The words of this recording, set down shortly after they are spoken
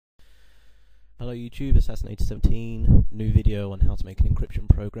Hello YouTube, Assassinator17, new video on how to make an encryption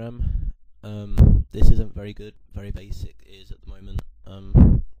program. This isn't very good, very basic is at the moment.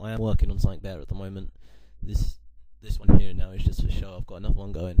 I am working on something better at the moment. This one here now is just for show. I've got another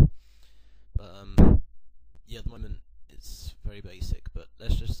one going. But yeah, at the moment it's very basic, but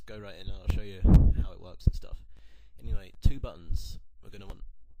let's just go right in and I'll show you how it works and stuff. Anyway, two buttons. We're going to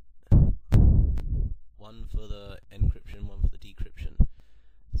want one for the encryption, one for the decryption.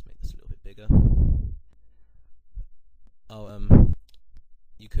 Let's make this a little bit bigger.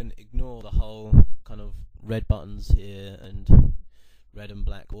 You can ignore the whole kind of red buttons here and red and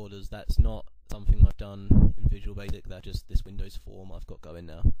black borders. That's not something I've done in Visual Basic. That's just this Windows form I've got going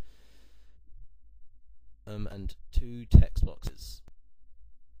now. And two text boxes.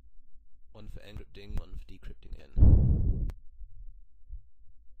 One for encrypting, one for decrypting again.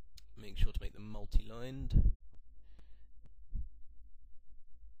 Make sure to make them multi-lined.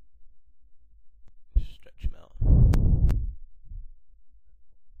 Stretch them out.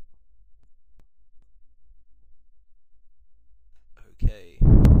 Okay,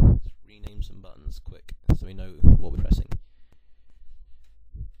 let's rename some buttons quick so we know what we're pressing.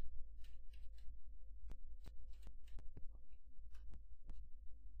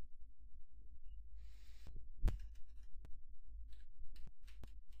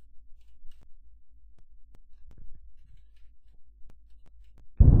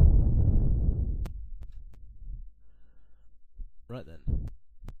 Right then,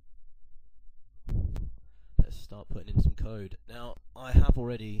 let's start putting in some code. Now, I have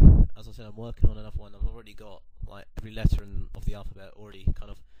already, as I said, I'm working on another one. I've already got like every letter of the alphabet already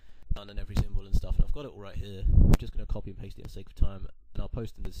kind of done and every symbol and stuff, and I've got it all right here. I'm just going to copy and paste it for the sake of time, and I'll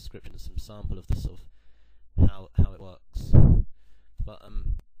post in the description some sample of this sort of how it works. But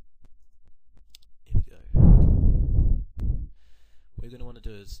here we go. What you're going to want to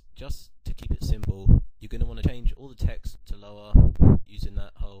do is, just to keep it simple, you're going to want to change all the text to lower using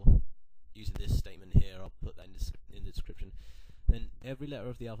this statement here. I'll put that in the description. Then every letter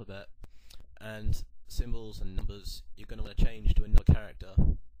of the alphabet and symbols and numbers you're going to want to change to another character.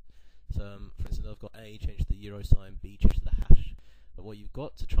 So for instance, I've got A changed to the euro sign, B changed to the hash. But what you've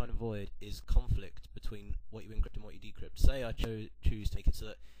got to try and avoid is conflict between what you encrypt and what you decrypt. Say I choose to make it so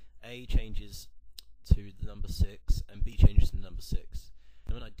that A changes to the number 6 and B changes to the number 6.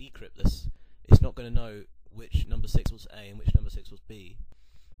 And when I decrypt this, it's not going to know which number 6 was A and which number 6 was B.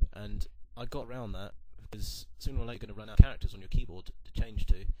 And I got around that because sooner or later you're going to run out of characters on your keyboard to change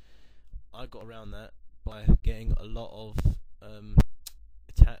to. I got around that by getting a lot of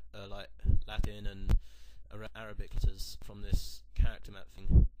like Latin and Arabic letters from this character map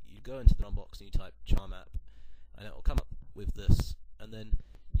thing. You go into the run box and you type char map, and it will come up with this, and then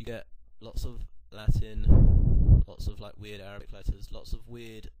you get lots of Latin, lots of like weird Arabic letters, lots of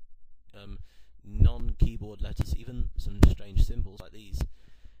weird non-keyboard letters, even some strange symbols like these.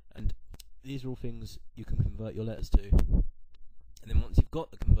 And these are all things you can convert your letters to. And then once you've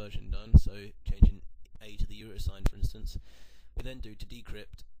got the conversion done, so changing A to the euro sign for instance, what you then do to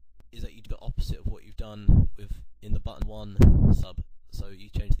decrypt is that you do the opposite of what you've done in the button 1 sub. So you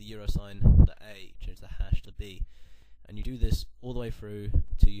change the euro sign to A, change the hash to B, and you do this all the way through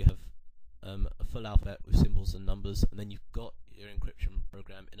till you have a full alphabet with symbols and numbers, and then you've got your encryption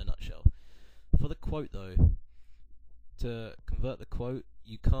program in a nutshell. For the quote though, to convert the quote,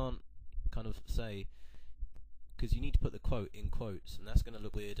 you can't kind of say, because you need to put the quote in quotes, and that's going to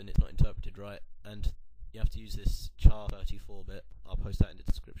look weird and it's not interpreted right, and you have to use this char 34-bit. I'll post that in the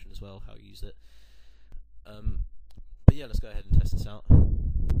description as well, how you use it. But yeah, let's go ahead and test this out.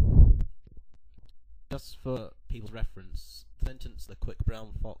 Just for people's reference, the sentence, "the quick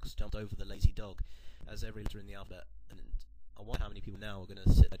brown fox jumped over the lazy dog," as every letter in the alphabet, and I wonder how many people now are going to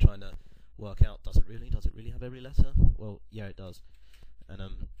sit there trying to work out, does it really have every letter? Well, yeah, it does, and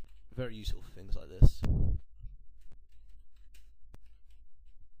very useful for things like this.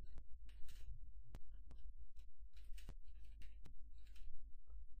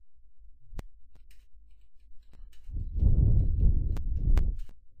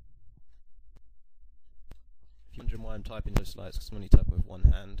 If you're wondering why I'm typing those slides, because I'm only typing with one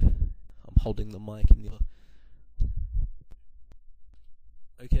hand, I'm holding the mic in the other.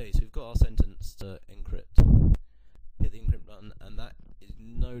 Okay, so we've got our sentence to encrypt. Hit the encrypt button, and that is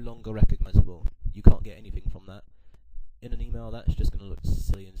no longer recognizable. You can't get anything from that. In an email, that's just going to look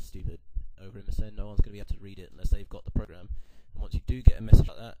silly and stupid over MSN. No one's going to be able to read it unless they've got the program. And once you do get a message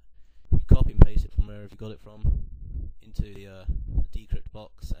like that, you copy and paste it from wherever you got it from into the decrypt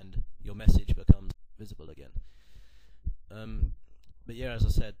box, and your message becomes visible again. But yeah, as I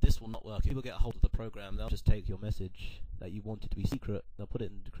said, this will not work. If people get a hold of the program, they'll just take your message that you want it to be secret, they'll put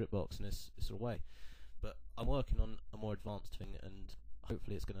it in the decrypt box, and it's away. But I'm working on a more advanced thing, and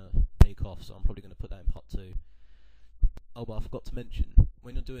hopefully it's going to take off, so I'm probably going to put that in part 2. Oh, but I forgot to mention,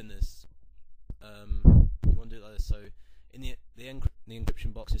 when you're doing this, you want to do it like this. So in the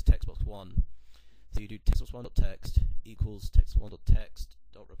encryption box is text box 1. So you do textbox1.text equals textbox1.text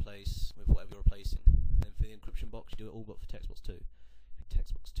dot replace with whatever you're replacing. And then for the encryption box, you do it all but for textbox 2.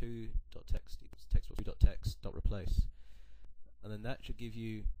 Textbox2.text equals textbox2.text dot replace. And then that should give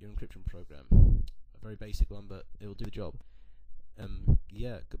you your encryption program. A very basic one, but it will do the job.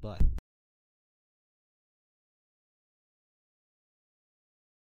 Yeah, goodbye.